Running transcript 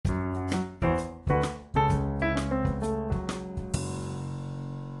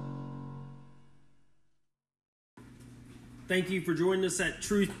Thank you for joining us at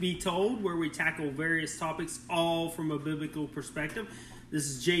Truth Be Told, where we tackle various topics all from a biblical perspective. This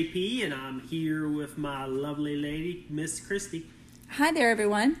is JP, and I'm here with my lovely lady, Miss Christy. Hi there,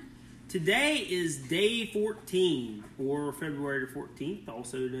 everyone. Today is day 14, or February 14th,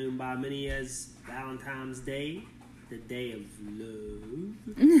 also known by many as Valentine's Day, the day of love.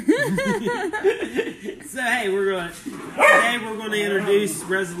 So, hey, today we're going to introduce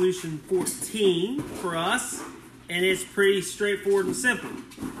Resolution 14 for us, and it's pretty straightforward and simple.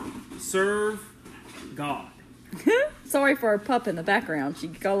 Serve God. Sorry for our pup in the background. She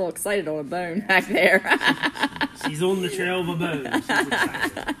got a little excited on a bone back there. She's on the trail of a bone. She's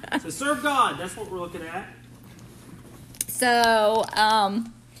excited. So serve God. That's what we're looking at. So, I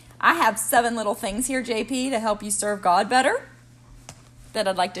have 7 little things here, JP, to help you serve God better that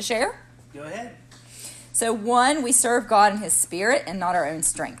I'd like to share. Go ahead. So 1, we serve God in His Spirit and not our own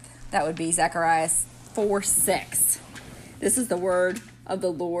strength. That would be Zechariah 4:6. This is the word of the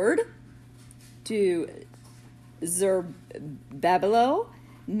Lord to Zerubbabel,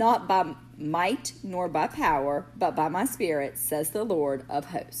 not by might nor by power, but by my Spirit, says the Lord of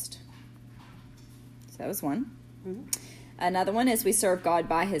hosts. So that was 1. Mm-hmm. Another one is we serve God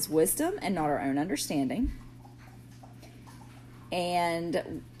by His wisdom and not our own understanding.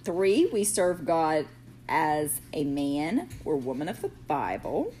 And 3, we serve God as a man or woman of the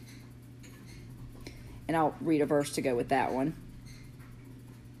Bible. And I'll read a verse to go with that one.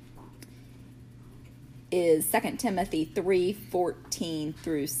 Is 2 Timothy 3:14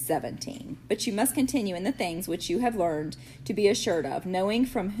 through 17. But you must continue in the things which you have learned to be assured of, knowing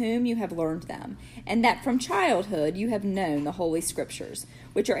from whom you have learned them, and that from childhood you have known the Holy Scriptures,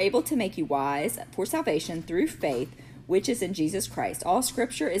 which are able to make you wise for salvation through faith, which is in Jesus Christ. All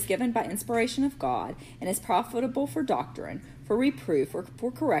Scripture is given by inspiration of God, and is profitable for doctrine, for reproof,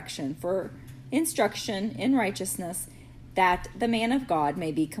 for correction, for instruction in righteousness, that the man of God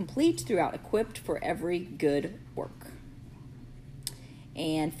may be complete throughout, equipped for every good work.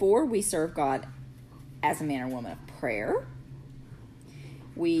 And 4, we serve God as a man or woman of prayer.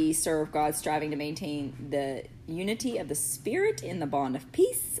 We serve God striving to maintain the unity of the Spirit in the bond of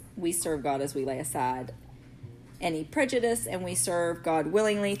peace. We serve God as we lay aside any prejudice, and we serve God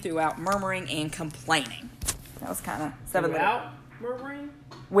willingly throughout murmuring and complaining. That was kind of 7 Without murmuring?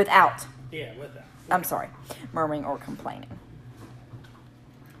 Without. Yeah, without. I'm sorry, murmuring or complaining.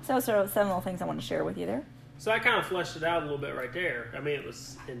 So 7 little things I want to share with you there. So I kind of fleshed it out a little bit right there. I mean, it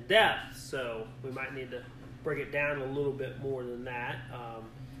was in depth, so we might need to break it down a little bit more than that.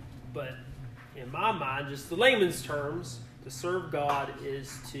 But in my mind, just the layman's terms, to serve God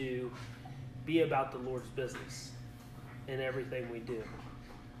is to be about the Lord's business in everything we do.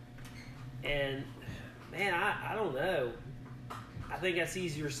 And, man, I don't know. I think that's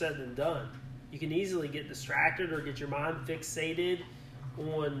easier said than done. You can easily get distracted or get your mind fixated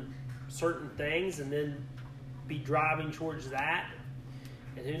on certain things and then be driving towards that.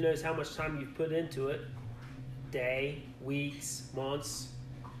 And who knows how much time you've put into it. Day, weeks, months,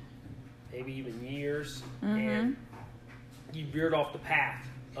 maybe even years. Mm-hmm. And you veered off the path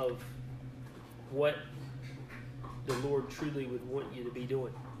of what the Lord truly would want you to be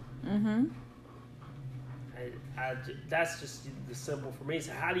doing. Mm-hmm. That's just the simple for me.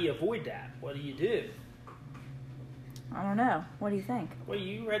 So how do you avoid that? What do you do? I don't know. What do you think? Well,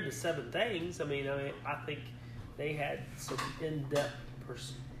 you read the 7 things. I think they had some in-depth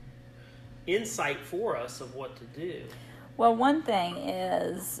insight for us of what to do. Well, one thing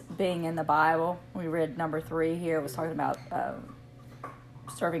is being in the Bible. We read number 3 here. It was talking about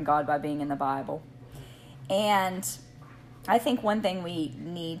serving God by being in the Bible. And I think one thing we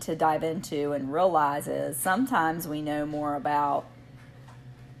need to dive into and realize is sometimes we know more about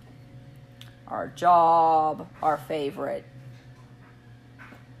our job, our favorite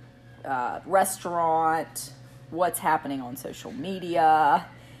restaurant, what's happening on social media,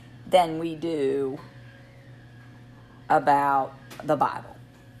 than we do about the Bible.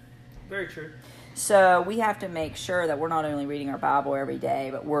 Very true. So we have to make sure that we're not only reading our Bible every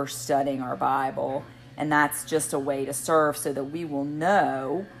day, but we're studying our Bible. And that's just a way to serve so that we will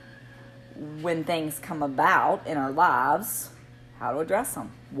know when things come about in our lives, how to address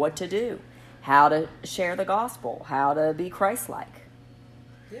them, what to do, how to share the gospel, how to be Christ-like.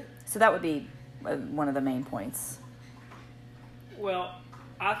 Yeah. So that would be one of the main points. Well,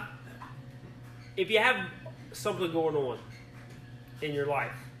 if you have something going on in your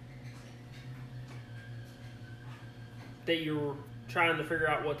life that you're trying to figure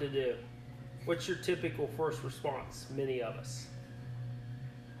out what to do, what's your typical first response, many of us?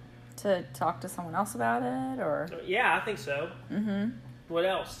 To talk to someone else about it, or? Yeah, I think so. Mm-hmm. What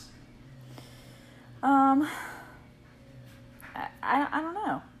else? I don't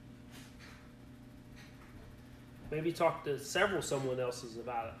know. Maybe talk to someone else's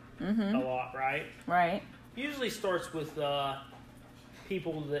about it Mm-hmm. a lot, right? Right. Usually starts with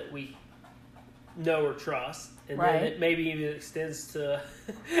people that we know or trust, and Right. then it maybe even extends to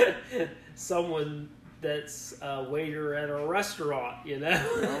someone that's a waiter at a restaurant,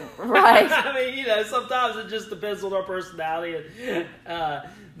 Right. I mean, sometimes it just depends on our personality and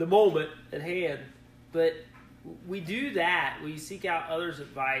the moment at hand. But we do that. We seek out others'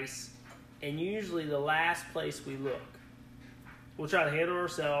 advice, and usually the last place we look. We'll try to handle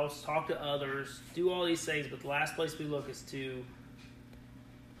ourselves, talk to others, do all these things, but the last place we look is to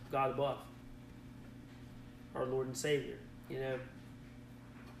God above, our Lord and Savior,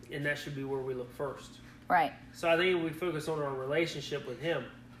 and that should be where we look first. Right. So I think we focus on our relationship with Him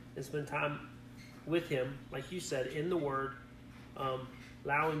and spend time with Him, like you said, in the Word,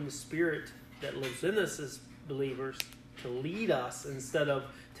 allowing the Spirit that lives in us as believers to lead us instead of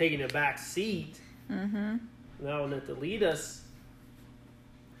taking a back seat, Mm-hmm. allowing it to lead us.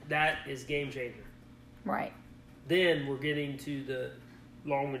 That is game changer. Right. Then we're getting to the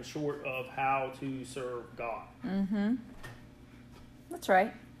long and short of how to serve God. Mm-hmm. That's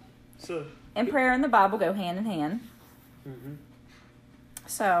right. So, And prayer and the Bible go hand in hand. mm-hmm.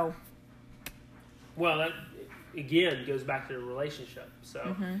 So. Well, that again goes back to the relationship. So,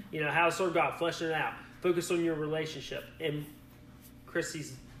 Mm-hmm. How to serve God, fleshing it out. Focus on your relationship. And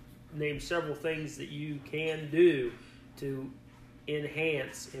Chrissy's named several things that you can do to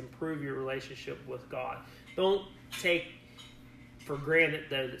improve your relationship with God. Don't take for granted,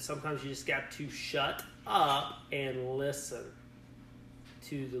 though, that sometimes you just got to shut up and listen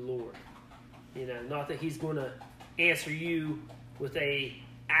to the Lord. Not that He's going to answer you with a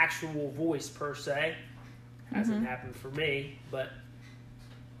actual voice per se. Hasn't happened for me, but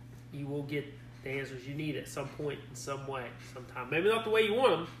you will get the answers you need at some point in some way, sometime. Maybe not the way you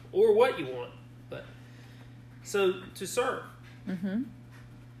want them or what you want, but so to serve. Mm-hmm.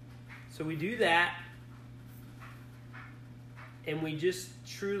 So we do that, and we just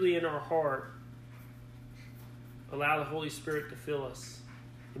truly in our heart allow the Holy Spirit to fill us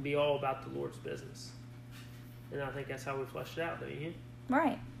and be all about the Lord's business. And I think that's how we flesh it out, don't you?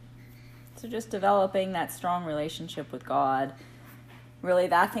 Right. So just developing that strong relationship with God.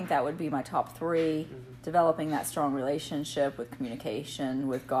 Really, I think that would be my top 3. Mm-hmm. Developing that strong relationship with communication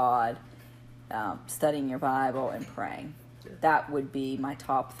with God, studying your Bible, and praying. Yeah. That would be my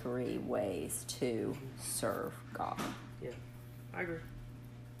top 3 ways to serve God. Yeah, I agree.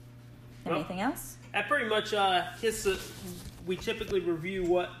 Anything else? That pretty much we typically review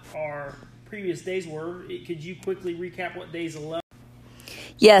what our previous days were. Could you quickly recap what days 11?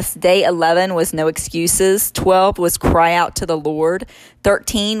 Yes, day 11 was no excuses. 12 was cry out to the Lord.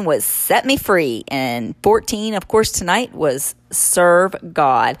 13 was set me free. And 14, of course, tonight was serve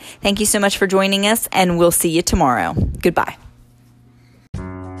God. Thank you so much for joining us, and we'll see you tomorrow. Goodbye.